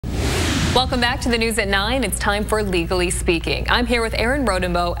Welcome back to the news at 9. It's time for Legally Speaking. I'm here with Aaron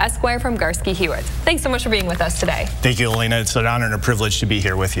Rodenbo, Esquire from Garske Hewitt. Thanks so much for being with us today. Thank you, Elena. It's an honor and a privilege to be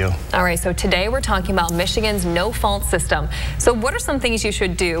here with you. All right, so today we're talking about Michigan's no-fault system. So what are some things you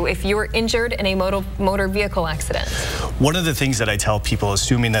should do if you were injured in a motor vehicle accident? One of the things that I tell people,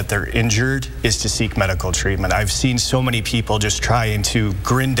 assuming that they're injured, is to seek medical treatment. I've seen so many people just trying to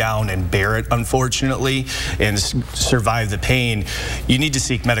grin down and bear it, unfortunately, and survive the pain. You need to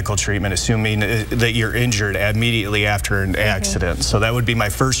seek medical treatment, assuming that you're injured immediately after an accident. So that would be my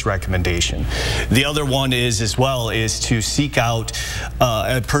first recommendation. The other one is to seek out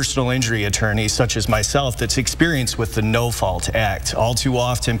a personal injury attorney such as myself that's experienced with the No Fault Act. All too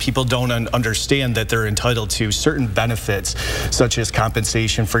often people don't understand that they're entitled to certain benefits such as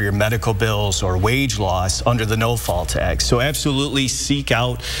compensation for your medical bills or wage loss under the No Fault Act. So absolutely seek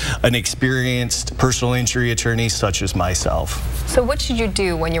out an experienced personal injury attorney such as myself. So what should you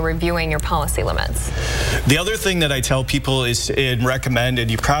do when you're reviewing your policy limits? The other thing that I tell people is and recommend, and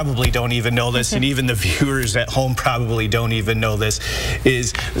you probably don't even know this, and even the viewers at home probably don't even know this,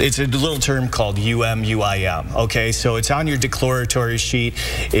 is it's a little term called UM/UIM. Okay, so it's on your declaratory sheet.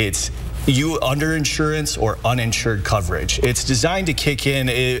 It's underinsurance or uninsured coverage. It's designed to kick in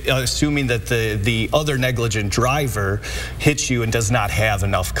assuming that the other negligent driver hits you and does not have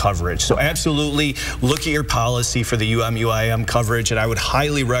enough coverage. So absolutely look at your policy for the UM/UIM coverage, and I would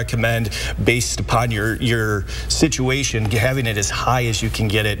highly recommend, based upon your situation, having it as high as you can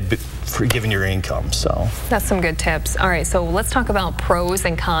get it for given your income. So that's some good tips. All right, so let's talk about pros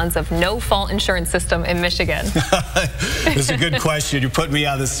and cons of no-fault insurance system in Michigan. That's a good question. You put me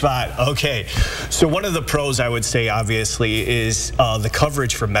on the spot. Okay, so one of the pros I would say obviously is the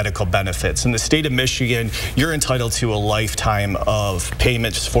coverage for medical benefits. In the state of Michigan, you're entitled to a lifetime of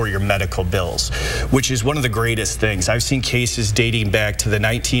payments for your medical bills, which is one of the greatest things. I've seen cases dating back to the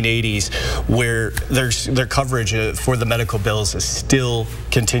 1980s where their coverage for the medical bills is still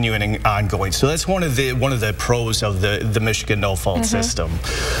continuing and ongoing. So that's one of the pros of the Michigan no-fault system.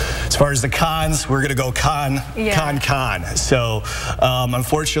 As far as the cons, we're going to go con. So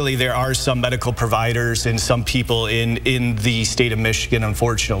unfortunately, there are some medical providers and some people in the state of Michigan,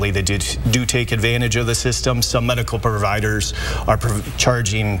 unfortunately, that do take advantage of the system. Some medical providers are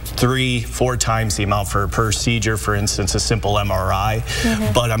charging 3-4 times the amount for a procedure, for instance, a simple MRI.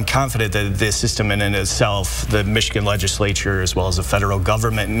 But I'm confident that this system in itself, the Michigan legislature, as well as the federal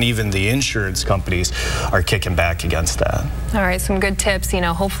government, and even the insurance companies are kicking back against that. All right, some good tips. You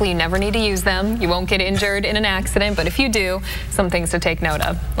know, hopefully you never need to use them. You won't get injured in an accident, but if you do, some things to take note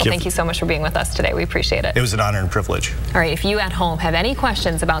of. Well, thank you so much for being with us today. We appreciate it. It was an honor and privilege. All right, if you at home have any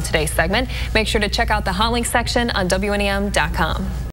questions about today's segment, make sure to check out the hot link section on WNEM.com.